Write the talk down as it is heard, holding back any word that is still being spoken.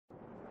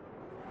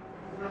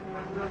Hi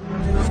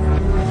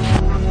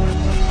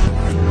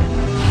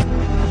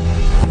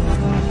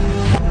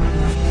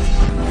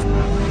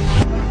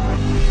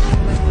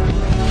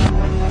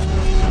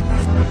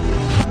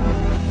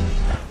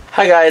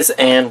guys,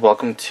 and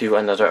welcome to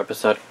another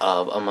episode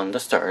of Among the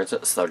Stars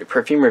Celebrity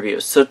Perfume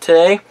Reviews. So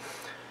today,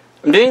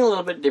 I'm doing a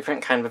little bit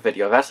different kind of a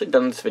video. I've actually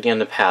done this video in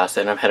the past,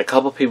 and I've had a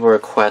couple people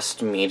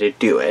request me to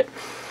do it.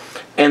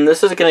 And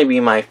this is going to be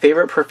my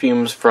favorite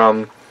perfumes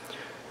from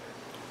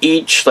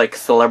each,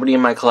 celebrity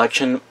in my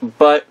collection,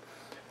 but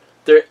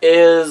there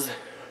is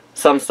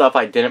some stuff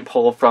I didn't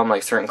pull from,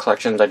 certain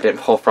collections I didn't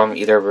pull from,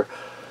 either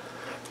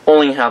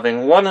only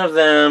having one of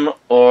them,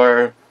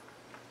 or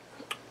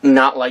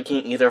not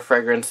liking either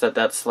fragrance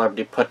that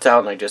celebrity puts out,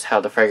 and I just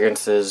have the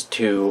fragrances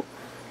to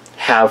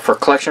have for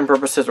collection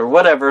purposes or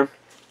whatever.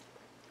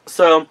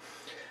 So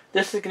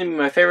this is going to be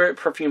my favorite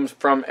perfumes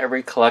from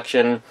every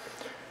collection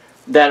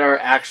that are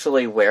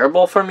actually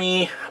wearable for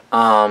me,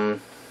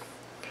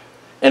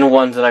 and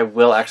ones that I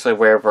will actually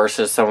wear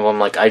versus some of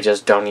them I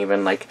just don't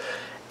even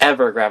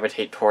ever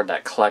gravitate toward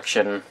that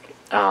collection,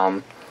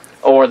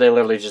 or they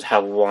literally just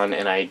have one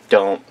and I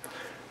don't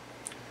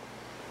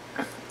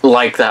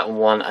like that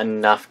one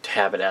enough to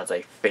have it as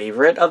a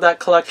favorite of that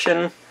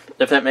collection,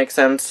 if that makes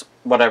sense.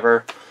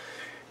 Whatever.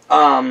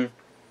 I've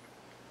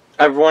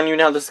warned you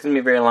now, this is going to be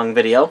a very long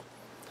video,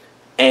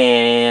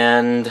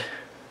 and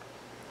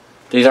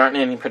these aren't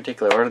in any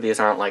particular order.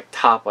 These aren't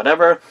top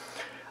whatever.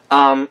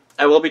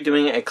 I will be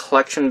doing a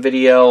collection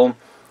video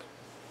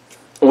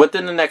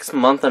within the next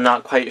month. I'm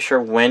not quite sure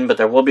when, but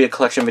there will be a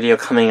collection video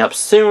coming up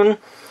soon,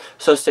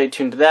 so stay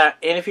tuned to that.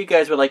 And if you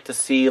guys would like to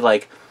see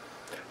I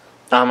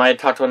had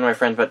talked to one of my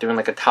friends about doing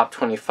a top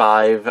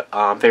 25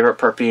 favorite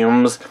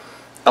perfumes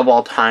of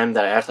all time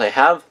that I actually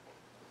have,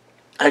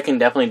 I can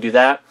definitely do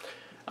that.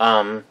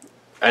 I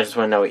just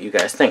want to know what you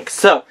guys think.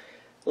 So,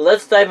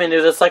 let's dive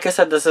into this. Like I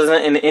said, this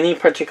isn't in any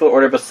particular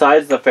order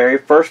besides the very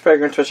first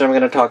fragrance which I'm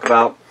going to talk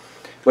about,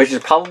 which is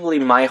probably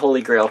my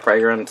holy grail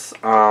fragrance.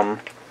 Oh,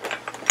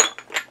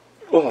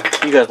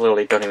 you guys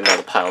literally don't even know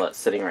the pile that's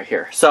sitting right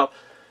here. So,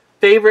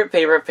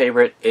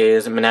 favorite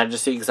is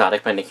Majesty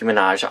Exotic by Nicki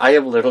Minaj. I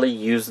have literally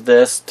used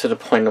this to the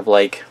point of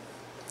we're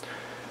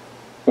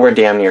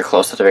damn near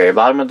close to the very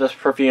bottom of this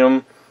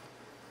perfume.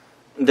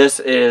 This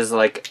is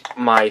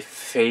my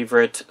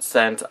favorite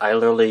scent. I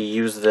literally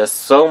use this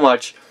so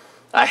much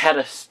I had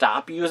to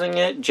stop using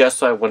it just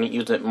so I wouldn't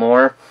use it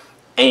more.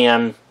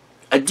 And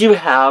I do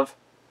have,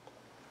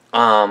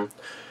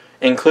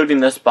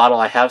 including this bottle,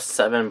 I have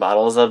 7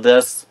 bottles of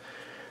this,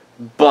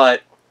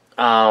 but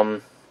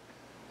 5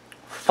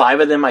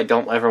 of them I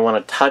don't ever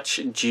want to touch,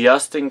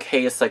 just in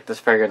case this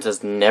fragrance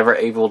is never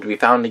able to be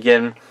found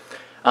again.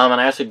 And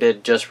I actually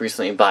did just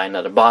recently buy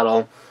another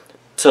bottle,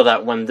 so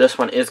that when this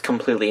one is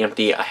completely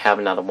empty, I have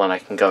another one I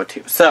can go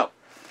to. So,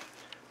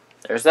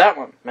 there's that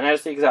one.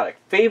 Majesty Exotic.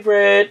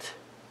 Favorite,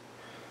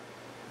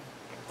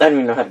 I don't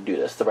even know how to do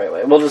this the right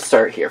way. We'll just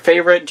start here.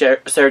 Favorite,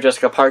 Sarah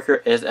Jessica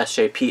Parker, is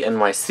SJP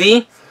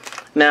NYC.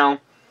 Now,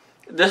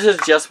 this is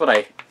just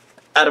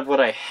out of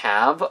what I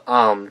have.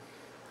 I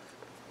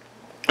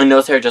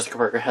know Sarah Jessica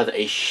Parker has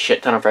a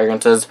shit ton of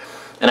fragrances,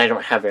 and I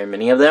don't have very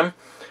many of them.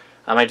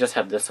 I just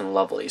have this and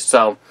Lovely.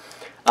 So,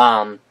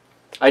 I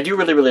do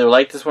really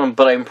like this one,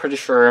 but I'm pretty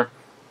sure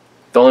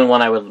the only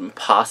one I would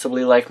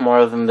possibly like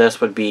more than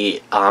this would be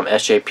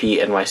SJP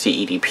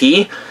NYC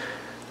EDP.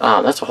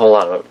 That's a whole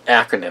lot of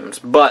acronyms,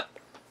 but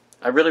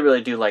I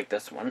really do like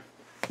this one.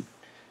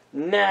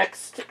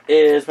 Next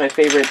is my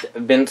favorite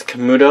Vince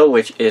Camuto,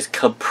 which is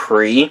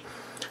Capri.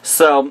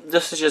 So,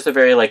 this is just a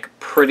very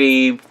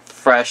pretty,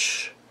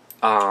 fresh,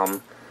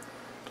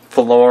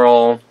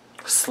 floral,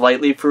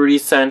 slightly fruity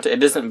scent.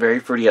 It isn't very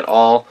fruity at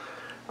all,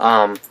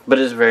 but it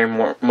is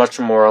much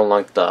more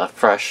along the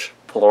fresh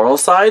floral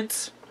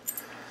sides.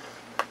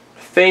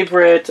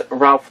 Favorite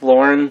Ralph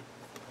Lauren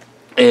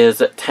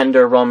is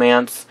Tender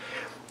Romance.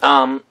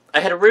 I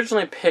had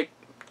originally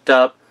picked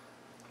up,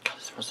 God,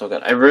 this smells so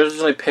good. I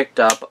originally picked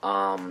up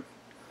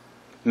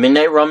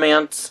Midnight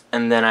Romance,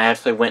 and then I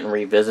actually went and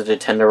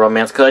revisited Tender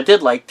Romance, because I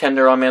did like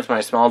Tender Romance when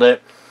I smelled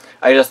it.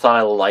 I just thought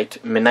I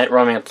liked Midnight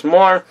Romance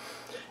more,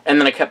 and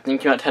then I kept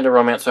thinking about Tender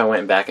Romance, so I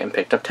went back and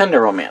picked up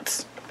Tender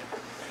Romance.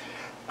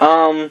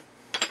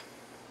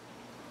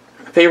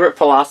 Favorite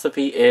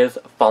Philosophy is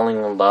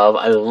Falling in Love.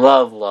 I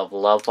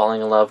love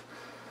Falling in Love.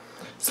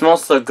 It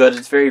smells so good.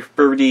 It's very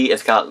fruity.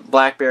 It's got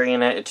blackberry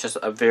in it. It's just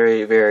a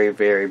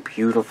very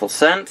beautiful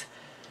scent.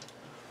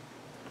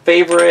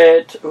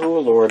 Favorite, oh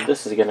lord,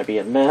 this is going to be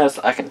a mess.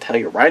 I can tell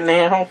you right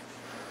now.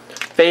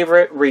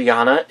 Favorite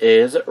Rihanna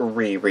is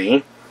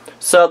Riri.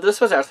 So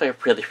this was actually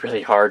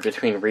really hard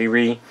between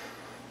Riri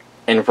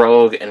and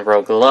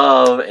Rogue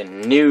Love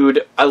and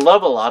Nude. I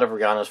love a lot of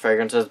Rihanna's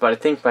fragrances, but I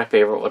think my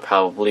favorite would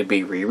probably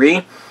be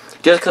Riri.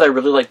 Just because I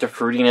really like the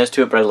fruitiness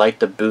to it, but I like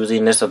the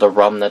booziness of the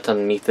rum that's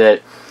underneath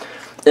it.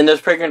 And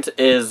this fragrance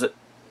is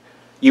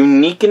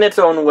unique in its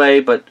own way,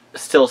 but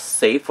still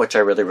safe, which I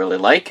really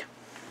like.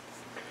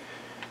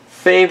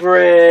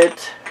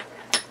 Favorite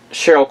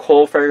Cheryl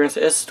Cole fragrance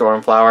is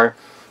Stormflower.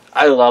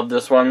 I love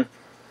this one.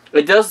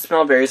 It does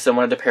smell very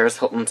similar to Paris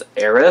Hilton's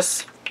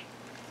Heiress,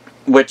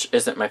 which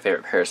isn't my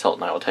favorite Paris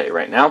Hilton, I will tell you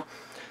right now.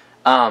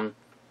 But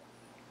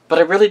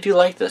I really do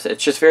like this.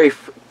 It's just very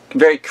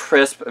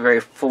crisp,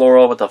 very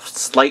floral with a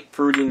slight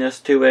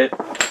fruitiness to it.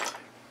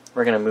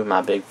 We're going to move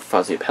my big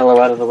fuzzy pillow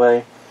out of the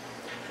way.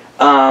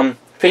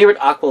 Favorite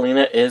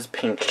Aquilina is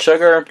Pink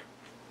Sugar.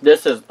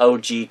 This is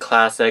OG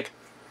classic.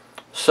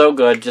 So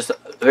good. Just a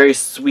very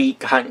sweet,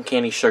 cotton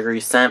candy, sugary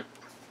scent.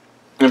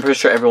 I'm pretty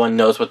sure everyone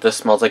knows what this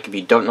smells like. If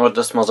you don't know what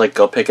this smells like,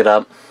 go pick it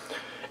up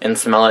and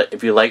smell it.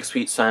 If you like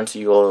sweet scents,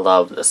 you will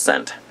love this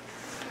scent.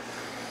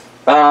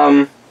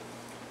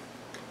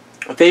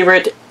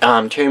 Favorite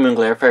Cherry Moon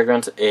Glare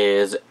fragrance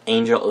is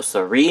Angel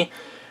Osari.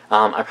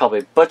 I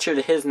probably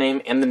butchered his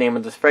name and the name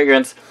of this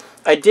fragrance.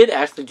 I did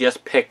actually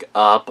just pick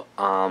up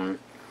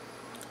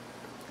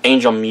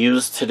Angel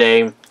Muse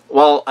today.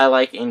 While I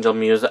like Angel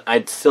Muse,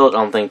 I still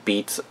don't think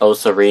beats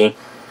Osari.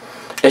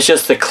 It's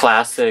just the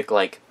classic,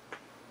 like,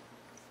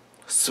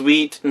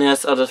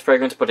 sweetness of this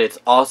fragrance, but it's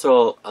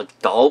also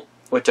adult,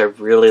 which I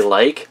really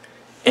like.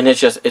 And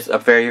it's a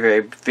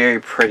very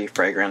pretty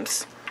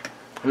fragrance.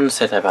 I'm going to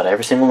say that about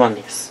every single one of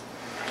these.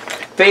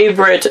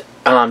 Favorite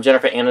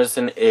Jennifer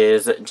Aniston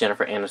is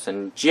Jennifer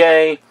Aniston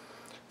J.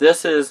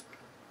 This is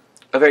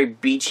a very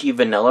beachy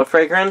vanilla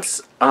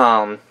fragrance.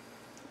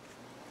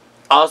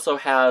 Also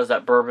has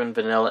that bourbon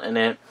vanilla in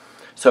it.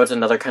 So it's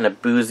another kind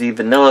of boozy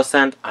vanilla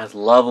scent. I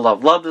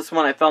love this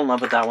one. I fell in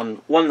love with that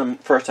one of the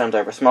first times I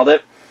ever smelled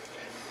it.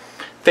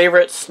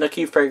 Favorite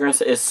Snooki fragrance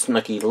is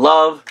Snooki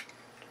Love.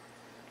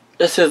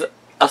 This is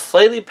a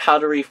slightly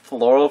powdery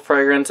floral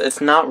fragrance.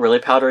 It's not really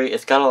powdery.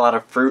 It's got a lot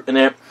of fruit in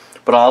it,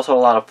 but also a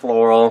lot of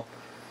floral.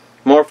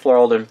 More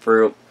floral than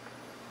fruit.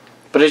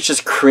 But it's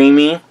just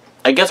creamy.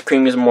 I guess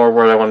creamy is more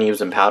word I want to use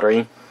than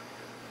powdery.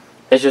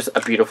 It's just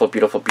a beautiful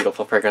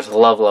fragrance.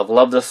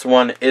 Love this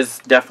one. Is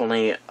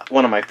definitely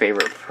one of my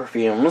favorite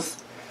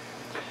perfumes.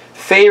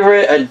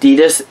 Favorite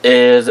Adidas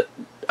is,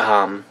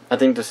 I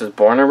think this is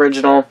Born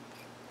Original.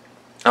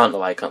 I don't know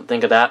why I couldn't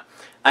think of that.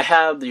 I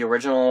have the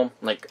original,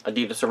 like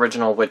Adidas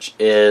original, which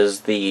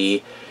is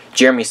the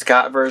Jeremy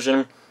Scott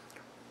version.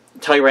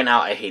 I'll tell you right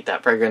now, I hate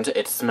that fragrance.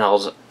 It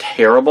smells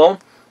terrible.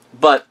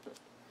 But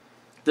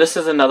this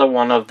is another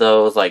one of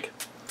those, like,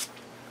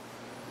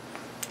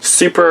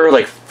 super,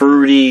 like,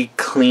 fruity,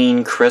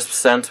 clean, crisp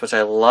scents, which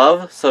I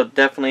love. So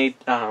definitely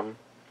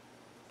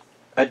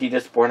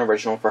Adidas Born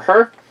Original for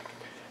her.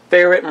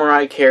 Favorite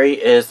Mariah Carey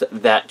is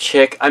That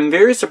Chick. I'm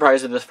very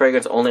surprised that this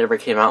fragrance only ever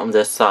came out in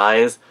this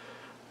size.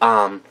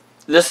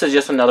 This is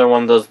just another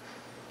one of those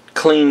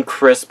clean,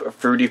 crisp,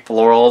 fruity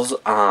florals.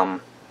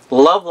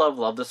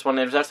 Love this one.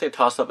 It was actually a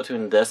toss-up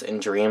between this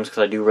and Dreams,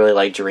 because I do really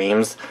like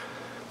Dreams.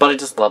 But I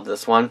just love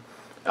this one.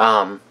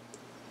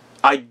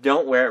 I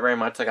don't wear it very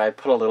much. Like, I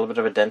put a little bit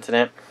of a dent in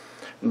it.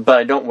 But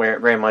I don't wear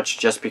it very much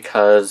just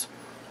because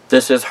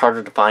this is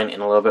harder to find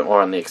and a little bit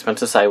more on the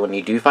expensive side when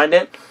you do find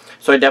it.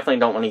 So I definitely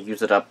don't want to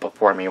use it up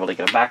before I'm able to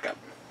get it back up.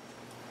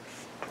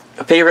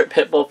 A favorite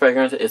Pitbull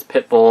fragrance is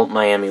Pitbull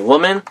Miami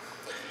Woman.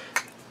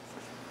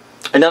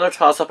 Another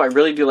toss-up, I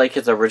really do like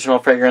his original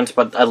fragrance,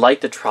 but I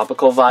like the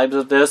tropical vibes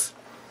of this.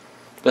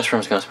 This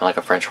room's going to smell like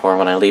a French whore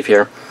when I leave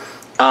here.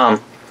 I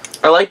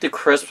like the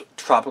crisp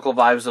tropical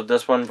vibes of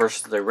this one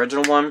versus the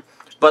original one,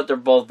 but they're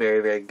both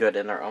very good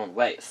in their own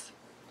ways.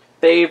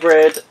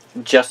 Favorite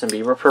Justin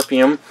Bieber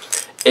perfume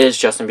is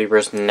Justin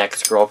Bieber's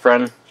Next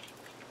Girlfriend.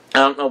 I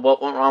don't know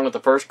what went wrong with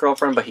the first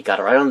girlfriend, but he got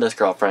it right on this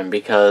girlfriend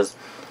because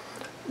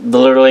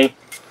literally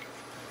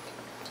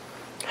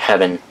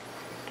heaven.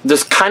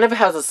 This kind of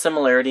has a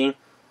similarity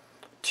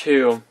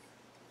to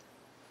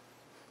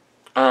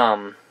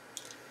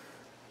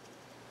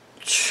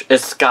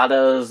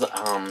Escada's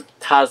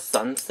Taz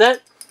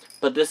Sunset,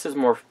 but this is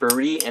more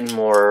fruity and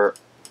more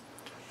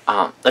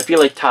I feel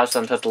like Taz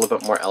Sunset's a little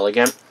bit more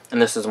elegant,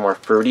 and this is more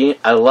fruity.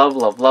 I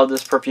love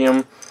this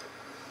perfume.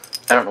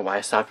 I don't know why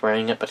I stopped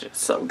wearing it, but it's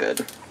so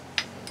good.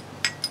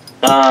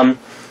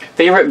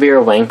 Favorite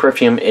Vera Wang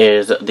perfume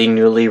is the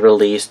newly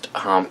released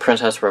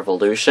Princess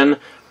Revolution.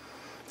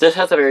 This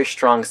has a very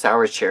strong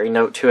sour cherry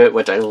note to it,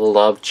 which I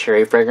love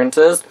cherry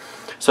fragrances.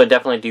 So I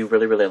definitely do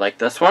really like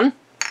this one.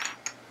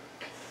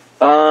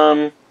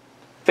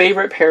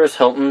 Favorite Paris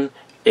Hilton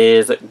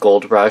is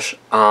Gold Rush.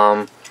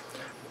 Her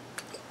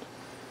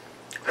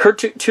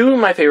two of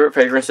my favorite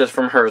fragrances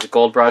from her is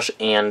Gold Rush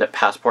and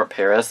Passport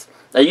Paris.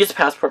 I use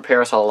Passport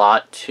Paris a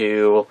lot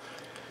to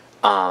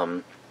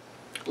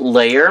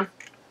layer,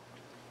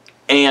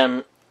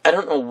 and I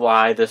don't know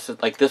why this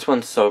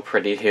one's so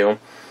pretty too.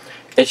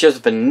 It's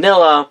just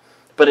vanilla,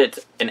 but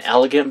it's an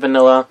elegant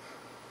vanilla.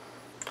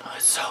 Oh,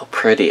 it's so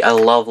pretty. I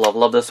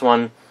love this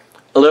one.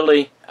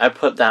 Literally, I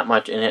put that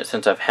much in it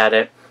since I've had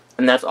it,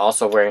 and that's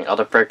also wearing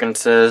other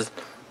fragrances,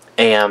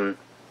 and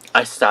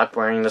I stopped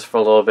wearing this for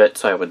a little bit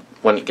so I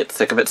wouldn't get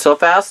sick of it so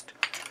fast.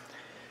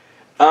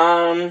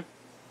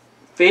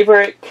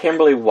 Favorite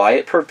Kimberly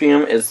Wyatt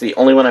perfume is the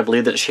only one I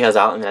believe that she has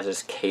out, and that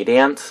is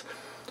K-Dance.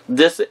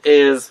 This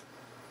is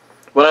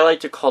what I like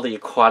to call the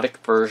aquatic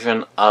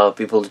version of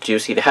Viva La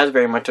Juicy. It has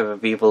very much of a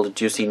Viva La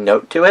Juicy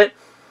note to it,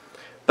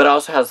 but it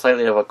also has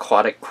slightly of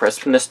aquatic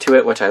crispness to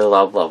it, which I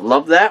love, love,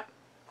 love that.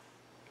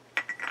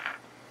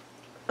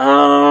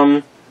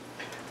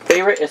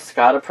 Favorite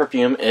Escada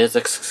perfume is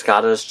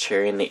Escada's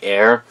Cherry in the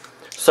Air.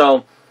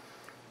 So,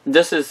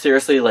 this is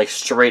seriously like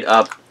straight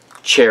up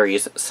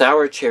cherries.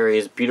 Sour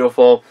cherries,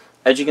 beautiful.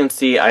 As you can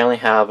see, I only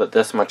have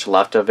this much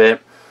left of it.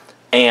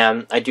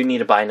 And I do need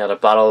to buy another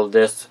bottle of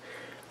this.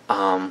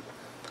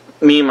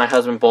 Me and my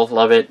husband both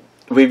love it.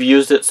 We've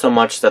used it so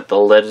much that the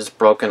lid is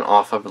broken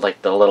off of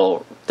like the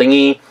little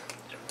thingy.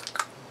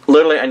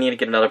 Literally, I need to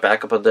get another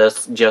backup of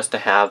this just to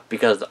have,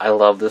 because I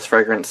love this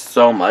fragrance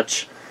so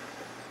much.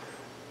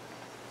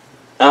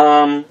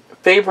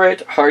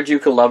 Favorite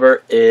Harajuku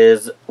lover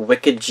is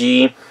Wicked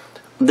G.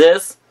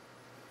 This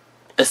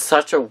is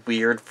such a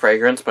weird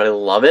fragrance, but I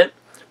love it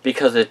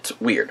because it's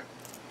weird.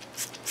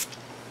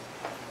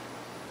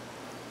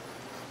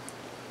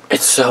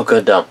 It's so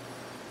good though.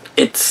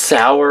 It's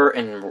sour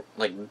and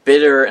like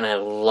bitter, and I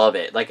love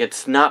it. Like,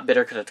 it's not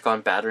bitter because it's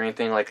gone bad or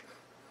anything. Like,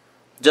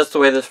 just the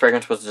way this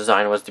fragrance was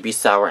designed was to be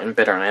sour and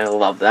bitter, and I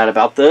love that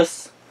about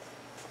this.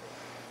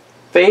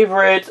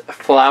 Favorite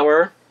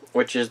flower,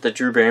 which is the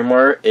Drew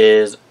Barrymore,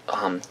 is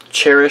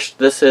Cherish.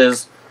 This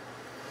is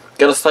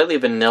got a slightly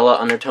vanilla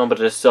undertone, but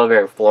it is still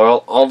very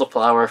floral. All the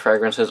flower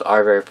fragrances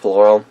are very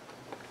floral,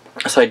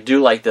 so I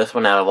do like this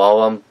one out of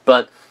all of them,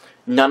 but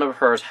none of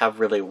hers have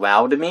really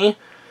wowed me.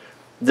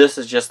 This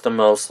is just the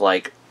most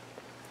like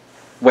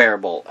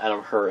wearable out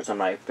of hers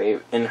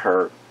in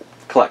her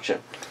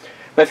collection.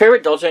 My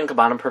favorite Dolce &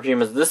 Gabbana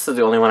perfume is, this is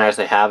the only one I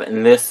actually have,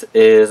 and this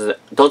is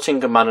Dolce &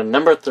 Gabbana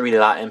No. 3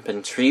 La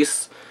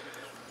Imperatrice.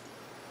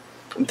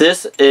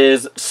 This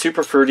is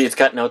super fruity. It's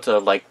got notes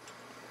of like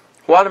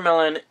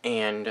watermelon,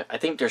 and I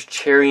think there's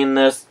cherry in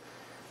this.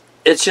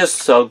 It's just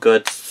so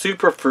good.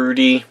 Super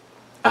fruity.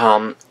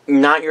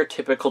 Not your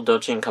typical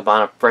Dolce &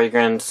 Gabbana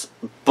fragrance,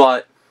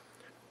 but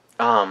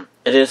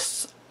it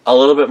is a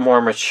little bit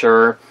more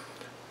mature.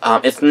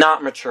 It's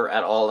not mature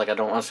at all. Like, I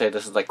don't want to say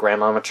this is like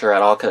grandma mature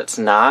at all, because it's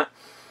not.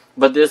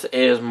 But this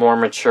is more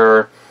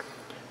mature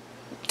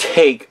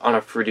take on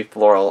a fruity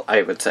floral,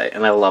 I would say.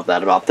 And I love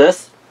that about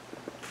this.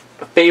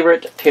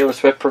 Favorite Taylor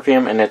Swift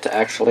perfume, and it's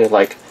actually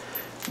like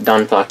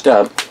done fucked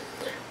up,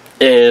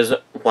 is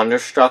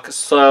Wonderstruck.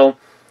 So,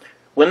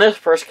 when this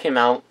first came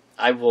out,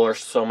 I wore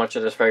so much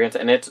of this fragrance,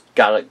 and it's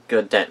got a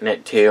good dent in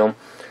it too.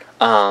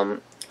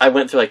 I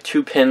went through like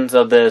 2 pins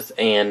of this,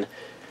 and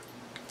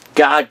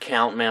God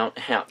can't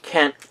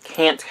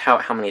count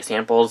how many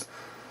samples.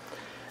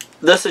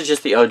 This is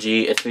just the OG.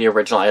 It's the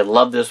original. I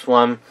love this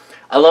one.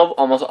 I love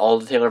almost all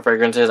the Taylor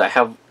fragrances. I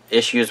have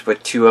issues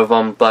with 2 of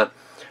them, but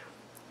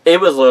it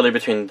was literally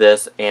between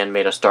this and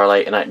Made of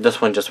Starlight, and this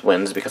one just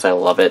wins because I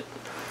love it.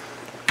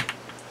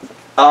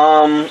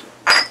 Oh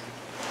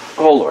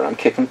Lord, I'm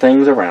kicking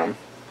things around.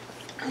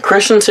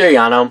 Christian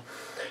Siriano.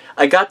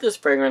 I got this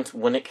fragrance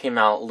when it came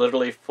out,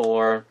 literally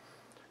for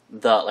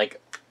the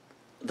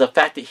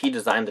fact that he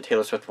designed the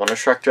Taylor Swift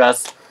Wonderstruck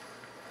dress.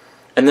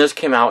 And this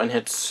came out, and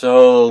it's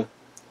so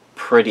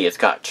pretty. It's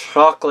got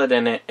chocolate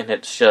in it, and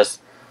it's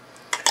just,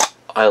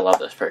 I love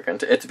this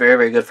fragrance. It's a very,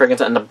 very good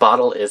fragrance, and the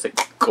bottle is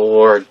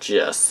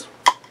gorgeous.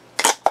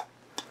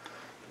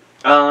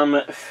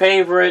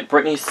 Favorite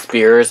Britney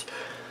Spears.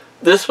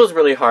 This was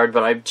really hard,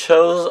 but I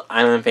chose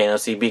Island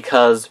Fantasy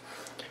because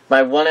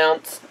my 1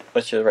 ounce,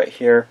 which is right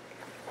here,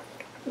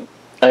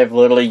 I've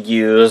literally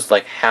used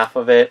like half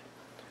of it.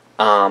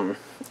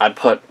 I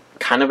put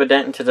kind of a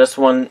dent into this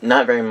one,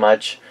 not very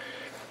much.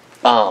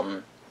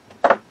 But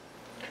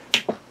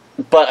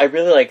I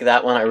really like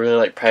that one. I really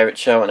like Private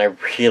Show, and I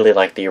really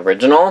like the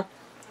original.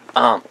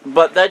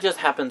 But that just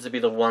happens to be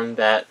the one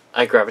that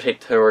I gravitate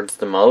towards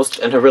the most,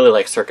 and I really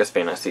like Circus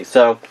Fantasy.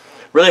 So,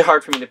 really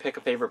hard for me to pick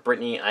a favorite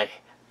Britney. I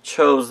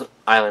chose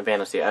Island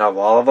Fantasy out of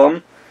all of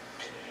them.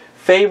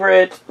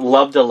 Favorite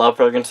Love to Love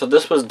fragrance. So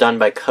this was done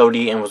by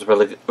Cody and was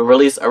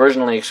released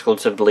originally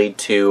exclusively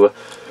to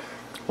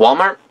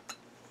Walmart,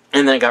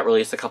 and then it got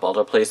released a couple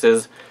other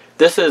places.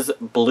 This is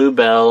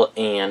Bluebell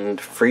and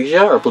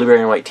Freesia, or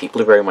Blueberry and White Tea.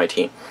 Blueberry and White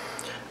Tea.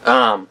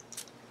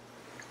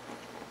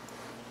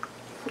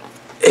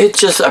 It's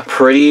just a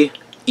pretty,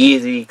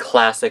 easy,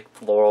 classic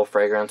floral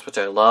fragrance, which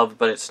I love,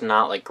 but it's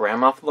not like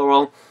grandma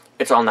floral.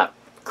 It's on that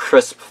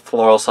crisp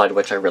floral side,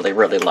 which I really,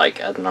 really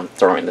like, and I'm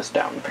throwing this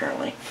down,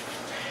 apparently.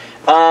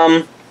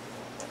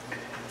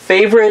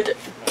 Favorite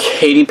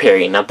Katy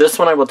Perry. Now, this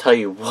one I will tell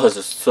you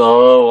was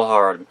so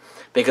hard,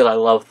 because I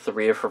love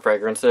 3 of her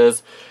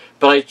fragrances.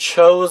 But I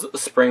chose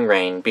Spring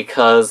Rain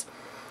because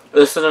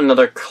this is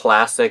another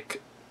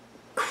classic,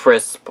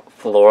 crisp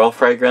floral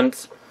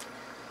fragrance.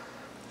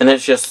 And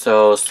it's just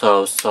so,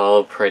 so,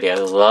 so pretty. I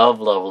love,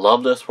 love,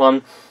 love this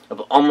one. I've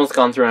almost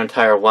gone through an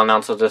entire 1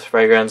 ounce of this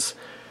fragrance.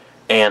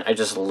 And I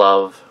just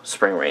love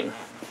Spring Rain.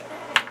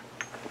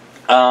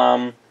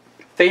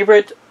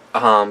 Favorite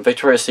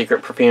Victoria's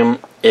Secret perfume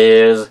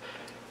is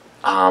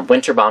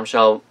Winter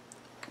Bombshell.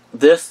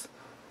 This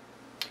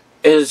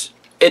is,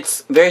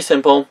 it's very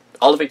simple.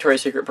 All the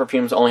Victoria's Secret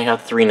perfumes only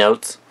have 3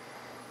 notes.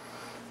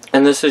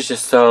 And this is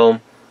just so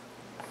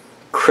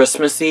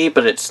Christmassy,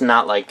 but it's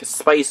not like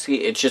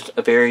spicy. It's just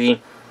a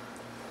very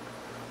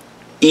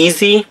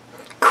easy,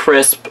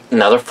 crisp,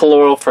 another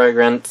floral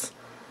fragrance.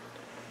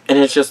 And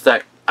it's just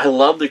that I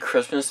love the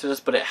crispness of this,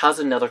 but it has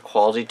another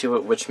quality to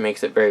it which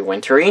makes it very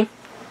wintry.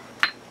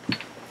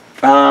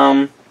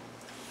 We're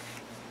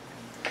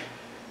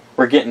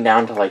getting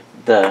down to like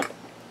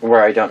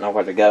where I don't know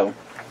where to go.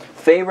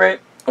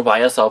 Favorite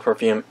YSL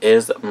perfume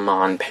is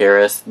Mon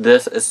Paris.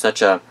 This is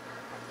such a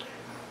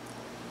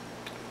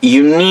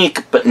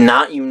unique, but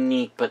not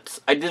unique, but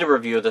I did a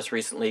review of this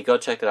recently. Go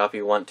check it out if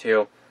you want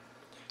to.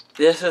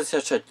 This is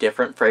such a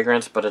different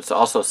fragrance, but it's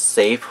also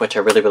safe, which I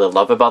really, really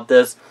love about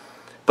this.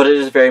 But it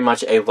is very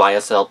much a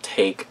YSL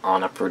take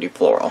on a fruity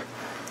floral.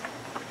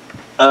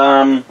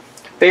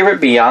 Favorite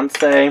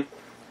Beyonce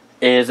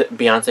is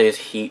Beyonce's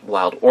Heat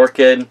Wild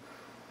Orchid.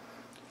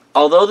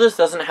 Although this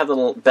doesn't have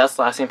the best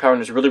lasting power,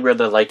 and it's really weird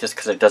that I like this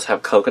because it does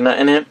have coconut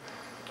in it,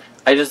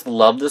 I just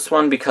love this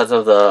one because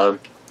of the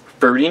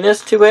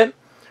fruitiness to it.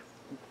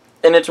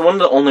 And it's one of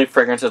the only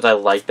fragrances I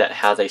like that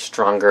has a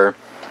stronger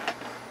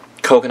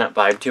coconut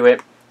vibe to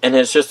it. And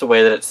it's just the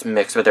way that it's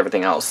mixed with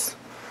everything else.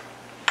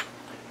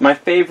 My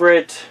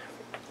favorite,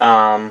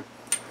 why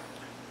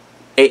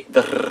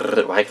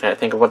can't I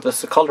think of what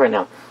this is called right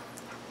now?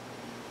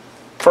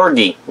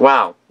 Fergie.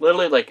 Wow.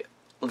 Literally, like,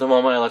 the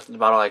moment I looked at the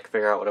bottle, I could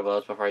figure out what it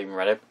was before I even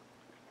read it.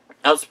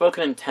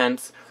 Outspoken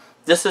Intense.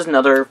 This is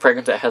another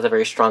fragrance that has a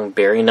very strong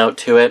berry note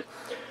to it.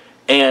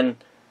 And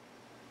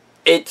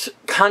it's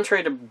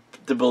contrary to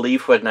the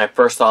belief when I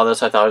first saw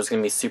this, I thought it was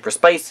going to be super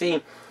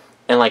spicy.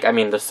 And, like, I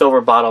mean, the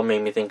silver bottle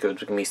made me think it was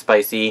going to be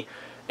spicy.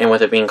 And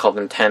with it being called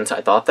Intense,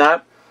 I thought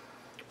that.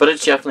 But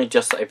it's definitely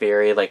just a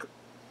very, like,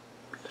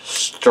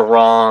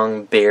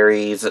 strong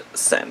berries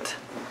scent.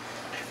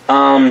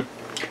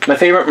 My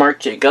favorite Marc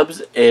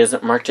Jacobs is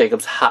Marc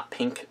Jacobs Hot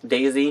Pink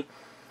Daisy.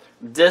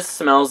 This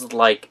smells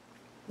like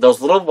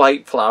those little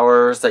white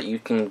flowers that you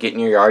can get in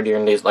your yard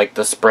during days like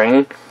the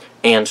spring,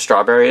 and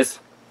strawberries,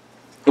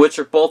 which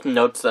are both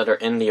notes that are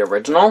in the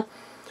original,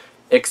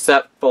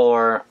 except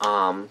for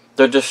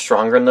they're just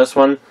stronger in this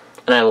one,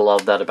 and I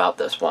love that about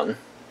this one.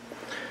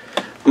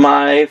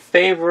 My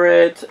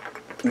favorite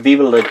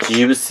Viva La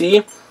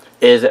Juicy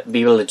is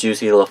Viva La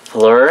Juicy La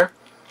Fleur.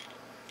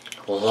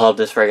 Love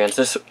this fragrance.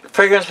 This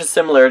fragrance has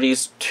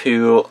similarities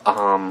to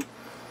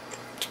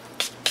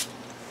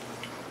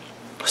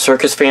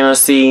Circus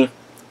Fantasy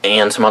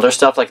and some other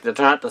stuff. Like, they're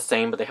not the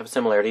same, but they have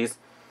similarities.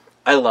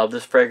 I love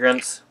this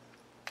fragrance.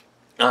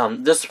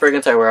 This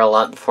fragrance I wear a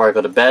lot before I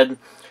go to bed.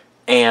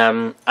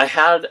 And I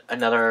had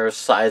another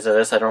size of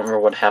this. I don't remember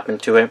what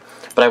happened to it,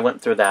 but I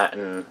went through that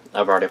and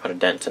I've already put a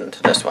dent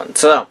into this one.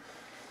 So,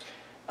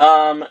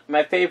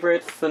 my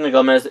favorite Selena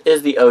Gomez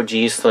is the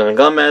OG Selena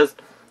Gomez.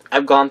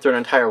 I've gone through an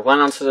entire 1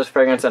 ounce of this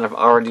fragrance and I've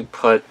already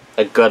put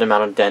a good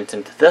amount of dent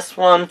into this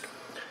one.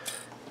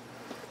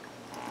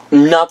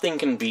 Nothing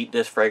can beat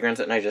this fragrance,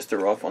 and I just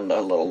threw off on the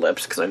little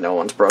lips because I know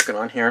one's broken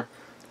on here.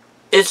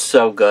 It's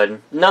so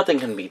good. Nothing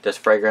can beat this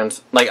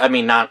fragrance. Like, I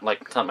mean,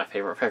 it's not my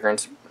favorite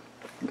fragrance,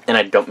 and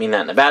I don't mean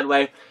that in a bad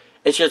way.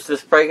 It's just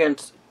this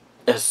fragrance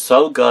is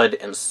so good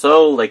and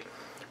so, like,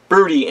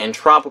 fruity and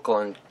tropical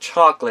and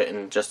chocolate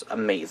and just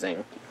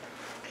amazing.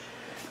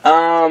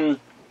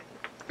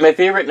 My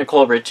favorite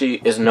Nicole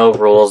Richie is No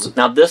Rules.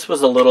 Now, this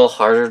was a little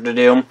harder to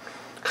do,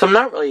 because I'm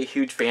not really a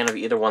huge fan of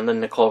either one of the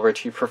Nicole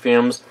Richie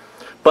perfumes,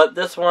 but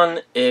this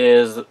one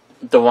is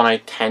the one I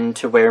tend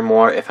to wear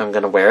more if I'm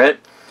going to wear it.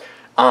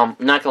 Not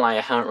gonna lie,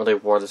 I haven't really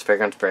wore this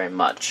fragrance very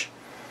much.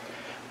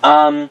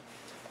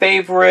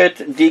 Favorite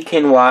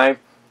DKNY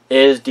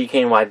is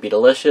DKNY Be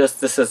Delicious.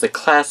 This is a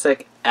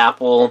classic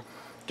apple,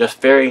 just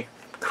very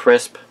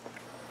crisp.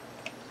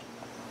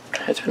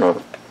 It's been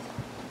over.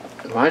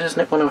 Why doesn't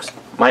it want to...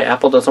 My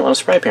apple doesn't want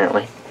to spray,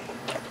 apparently.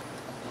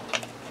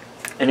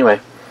 Anyway.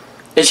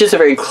 It's just a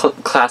very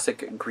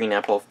classic green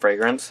apple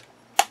fragrance.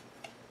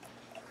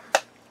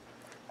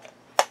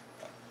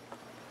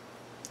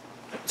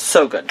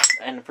 So good.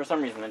 And for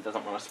some reason it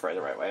doesn't want to spray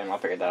the right way, and I'll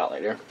figure that out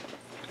later.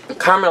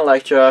 Carmen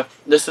Electra.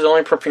 This is the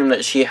only perfume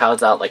that she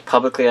has out, like,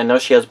 publicly. I know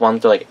she has one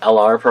through, like,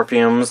 LR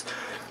perfumes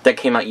that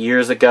came out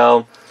years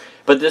ago.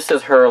 But this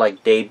is her,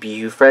 like,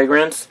 debut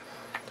fragrance.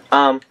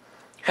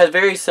 Has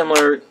very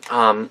similar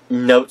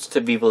notes to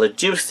Viva La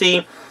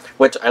Juicy,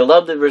 which I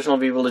love the original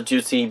Viva La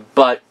Juicy,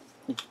 but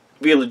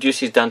Viva La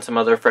Juicy's done some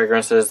other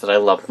fragrances that I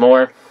love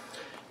more.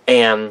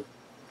 And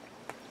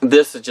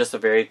this is just a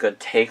very good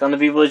take on the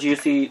Viva La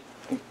Juicy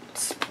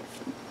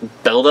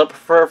build-up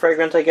for a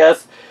fragrance, I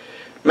guess.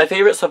 My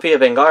favorite Sofia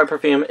Vergara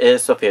perfume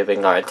is Sofia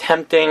Vergara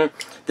Tempting.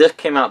 This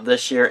came out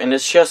this year, and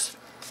it's just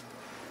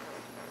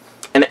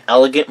an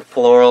elegant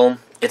floral.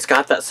 It's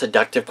got that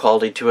seductive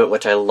quality to it,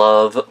 which I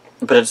love,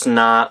 but it's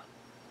not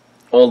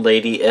old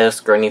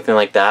lady-esque or anything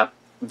like that.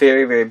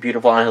 Very, very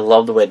beautiful, and I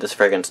love the way this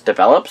fragrance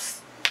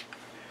develops.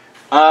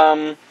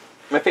 My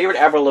favorite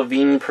Avril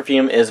Lavigne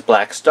perfume is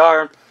Black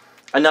Star.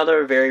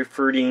 Another very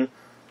fruity,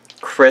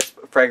 crisp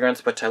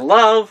fragrance, which I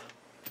love.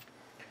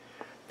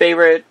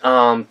 Favorite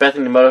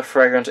Bethany Mota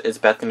fragrance is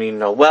Bethany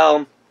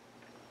Noel.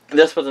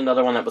 This was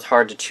another one that was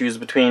hard to choose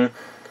between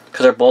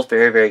because they're both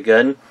very, very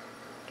good.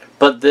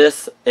 But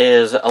this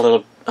is a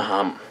little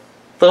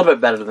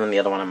bit better than the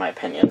other one in my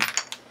opinion.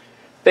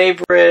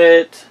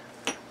 Favorite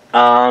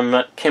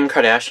Kim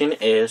Kardashian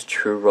is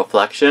True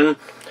Reflection.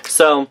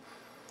 So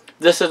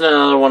this is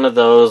another one of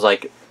those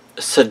like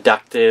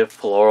seductive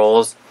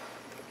florals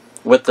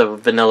with the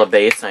vanilla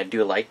base, and I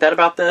do like that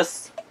about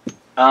this.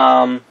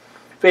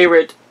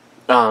 Favorite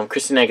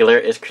Christina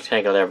Aguilera is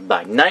Christina Aguilera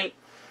by Night.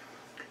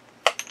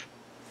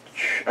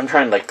 I'm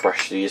trying to like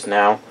brush these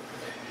now.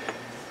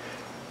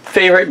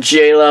 Favorite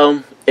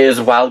JLo is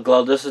Wild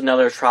Glow. This is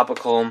another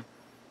tropical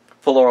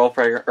floral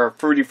fragrance, or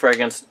fruity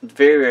fragrance.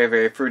 Very, very,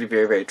 very fruity,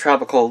 very, very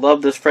tropical.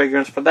 Love this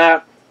fragrance for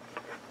that.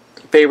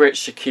 Favorite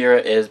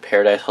Shakira is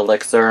Paradise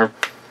Elixir.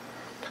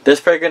 This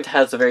fragrance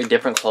has a very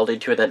different quality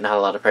to it that not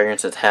a lot of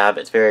fragrances have.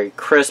 It's very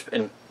crisp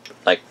and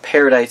like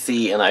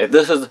paradisey, and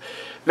this is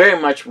very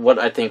much what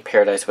I think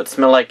paradise would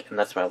smell like, and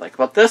that's what I like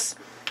about this.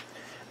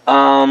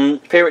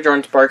 Favorite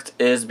Jordan Sparks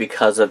is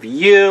Because of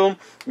You.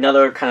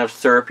 Another kind of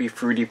syrupy,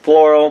 fruity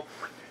floral.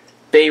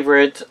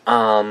 Favorite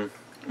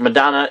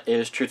Madonna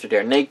is Truth or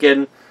Dare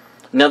Naked.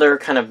 Another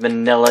kind of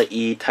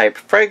vanilla-y type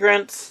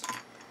fragrance.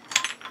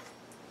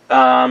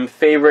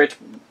 Favorite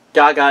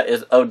Gaga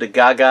is Ode to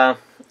Gaga.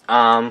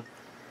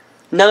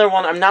 Another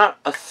one, I'm not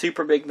a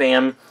super big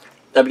fan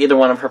of either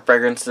one of her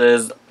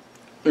fragrances.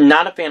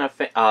 Not a fan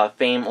of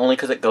Fame, only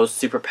because it goes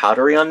super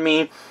powdery on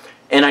me.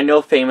 And I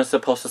know Fame is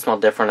supposed to smell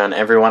different on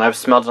everyone. I've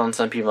smelled it on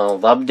some people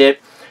and loved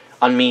it.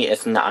 On me,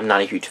 I'm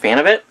not a huge fan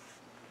of it.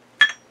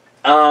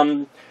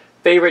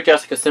 Favorite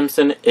Jessica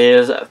Simpson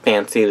is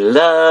Fancy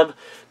Love.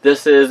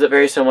 This is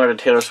very similar to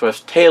Taylor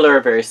Swift's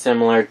Taylor, very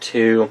similar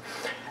to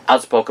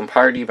Outspoken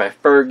Party by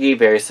Fergie,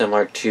 very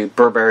similar to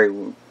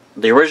Burberry,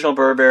 the original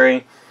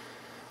Burberry.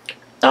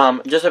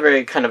 Just a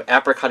very kind of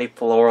apricot-y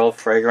floral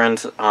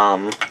fragrance,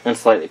 and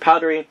slightly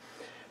powdery.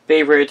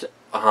 Favorite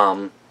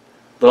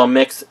little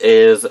mix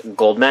is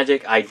Gold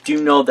Magic. I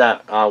do know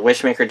that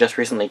Wishmaker just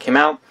recently came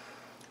out.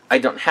 I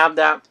don't have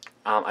that.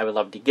 I would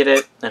love to get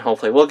it, and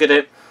hopefully we'll get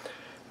it.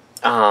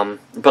 But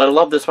I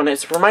love this one.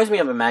 It reminds me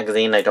of a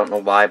magazine. I don't know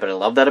why, but I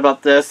love that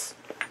about this.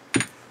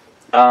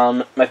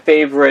 My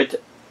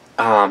favorite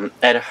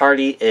Ed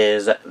Hardy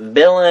is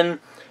Villain.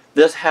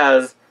 This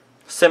has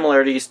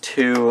similarities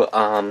to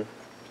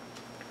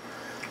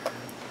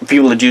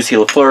Vive la Juicy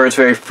La Fleur. It's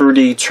very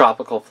fruity,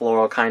 tropical,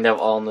 floral, kind of,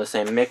 all in the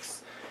same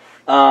mix.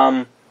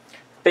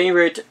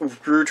 Favorite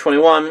Rue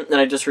 21, and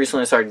I just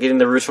recently started getting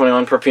the Rue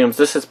 21 perfumes.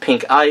 This is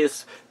Pink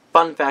Ice.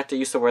 Fun fact, I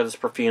used to wear this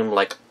perfume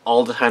like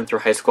all the time through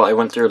high school. I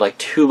went through like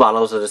 2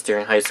 bottles of this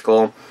during high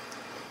school.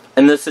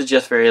 And this is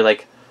just very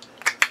like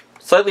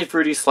slightly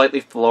fruity,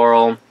 slightly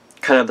floral.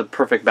 Kind of the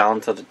perfect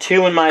balance of the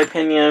two in my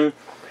opinion.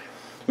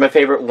 My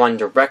favorite One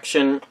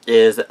Direction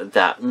is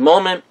That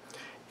Moment.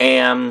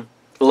 And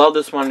love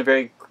this one.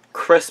 Very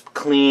crisp,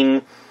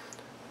 clean,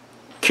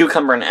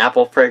 cucumber and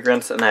apple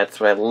fragrance. And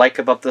that's what I like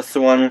about this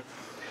one.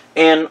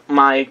 And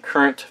my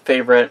current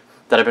favorite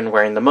that I've been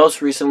wearing the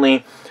most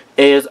recently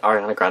is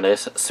Ariana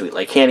Grande's Sweet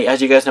Like Candy.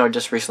 As you guys know, I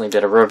just recently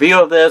did a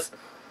review of this.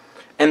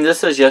 And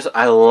this is just,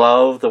 I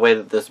love the way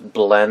that this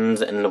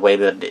blends and the way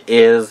that it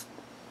is.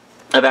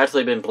 I've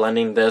actually been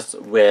blending this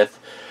with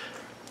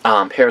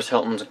Paris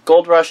Hilton's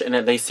Gold Rush, and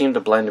they seem to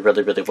blend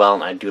really, really well,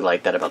 and I do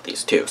like that about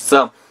these two.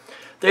 So,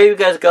 there you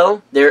guys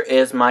go. There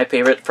is my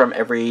favorite from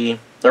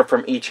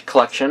from each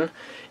collection.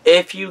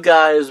 If you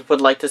guys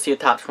would like to see a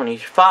top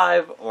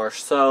 25 or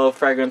so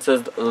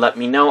fragrances, let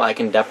me know. I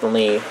can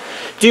definitely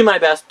do my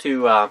best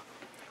to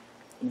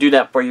do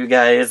that for you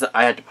guys.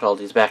 I had to put all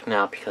these back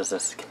now because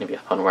this is going to be a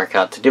fun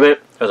workout to do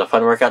it. It was a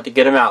fun workout to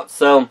get them out.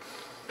 So,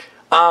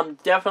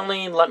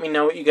 definitely let me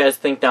know what you guys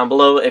think down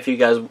below. If you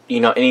guys,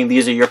 any of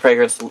these are your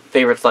favorites,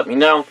 let me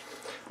know.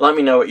 Let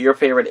me know what your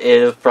favorite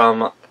is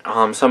from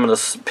some of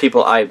the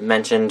people I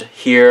mentioned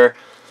here.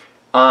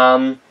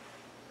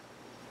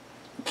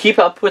 Keep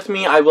up with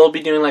me. I will be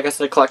doing, like I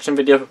said, a collection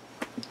video.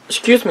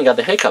 Excuse me, got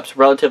the hiccups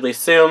relatively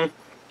soon.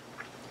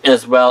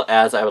 As well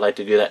as I would like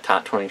to do that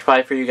top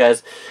 25 for you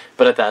guys.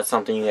 But if that's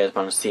something you guys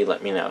want to see,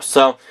 let me know.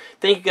 So,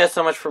 thank you guys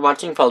so much for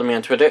watching. Follow me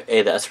on Twitter,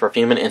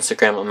 Perfume, and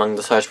Instagram, Among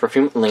the Stars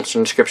Perfume. Links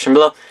in the description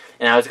below.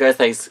 And as always, guys,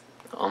 thanks.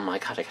 Oh my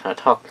god, I cannot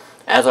talk.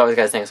 As always,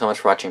 guys, thanks so much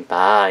for watching.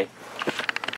 Bye.